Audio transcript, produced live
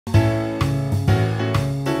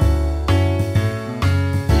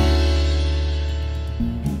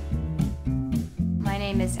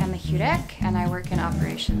name is Emma Hudec, and I work in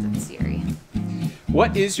operations at CRE.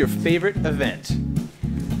 What is your favorite event?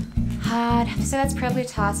 I'd have to say that's probably a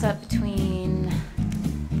toss-up between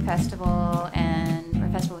Festival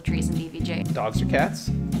of Trees and DVJ. Dogs or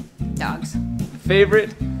cats? Dogs.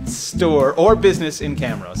 Favorite store or business in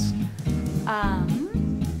Camrose?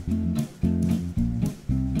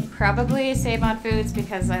 Probably Save On Foods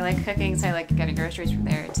because I like cooking, so I like getting groceries from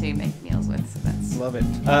there to make meals with. So that's Love it.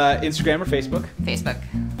 Instagram or Facebook? Facebook.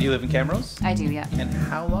 Do you live in Camrose? I do, yeah. And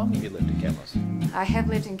how long have you lived in Camrose? I have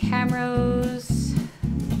lived in Camrose,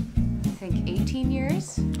 I think 18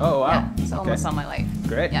 years. Oh, wow. Yeah, so almost all my life.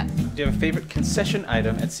 Great. Yeah. Do you have a favorite concession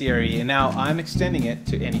item at CRE? And now I'm extending it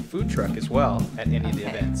to any food truck as well at any of the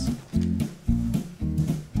Okay. events.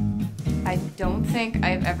 I don't think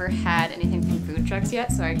I've ever had anything from food trucks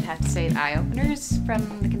yet, so I'd have to say eye openers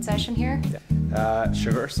from the concession here. Yeah.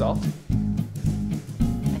 Sugar or salt?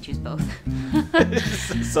 I choose both.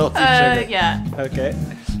 Salty sugar. Yeah. Okay.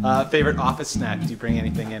 Favorite office snack? Do you bring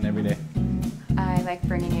anything in every day? I like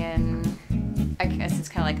bringing in, I guess it's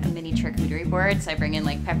kind of like a mini charcuterie board, so I bring in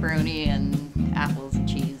like pepperoni and apples and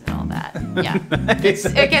cheese and all that. Yeah. Nice.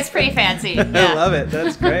 It gets pretty fancy. Yeah. I love it.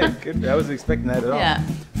 That's great. Good. I wasn't expecting that at all. Yeah.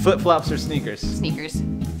 Flip-flops or sneakers? Sneakers.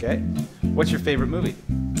 Okay. What's your favorite movie?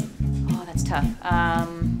 Oh, that's tough. I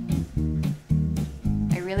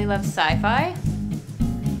really love sci-fi.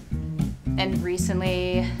 And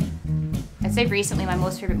recently, I'd say recently my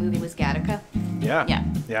most favorite movie was Gattaca. Yeah. Yeah.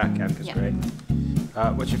 Yeah, Gattaca's Yeah. great.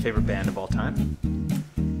 What's your favorite band of all time?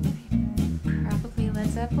 Probably Led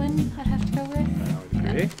Zeppelin, I'd have to go with. I would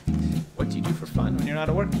agree. What do you do for fun when you're not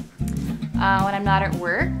at work? When I'm not at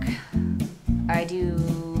work,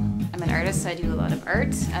 I'm an artist, so I do a lot of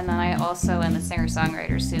art, and then I also am a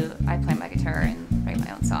singer-songwriter, so I play my guitar and write my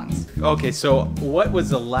own songs. Okay, so what was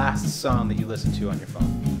the last song that you listened to on your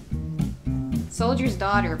phone? Soldier's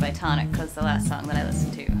Daughter by Tonic was the last song that I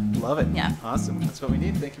listened to. Love it. Yeah. Awesome. That's what we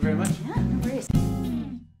need. Thank you very much. Yeah, no worries.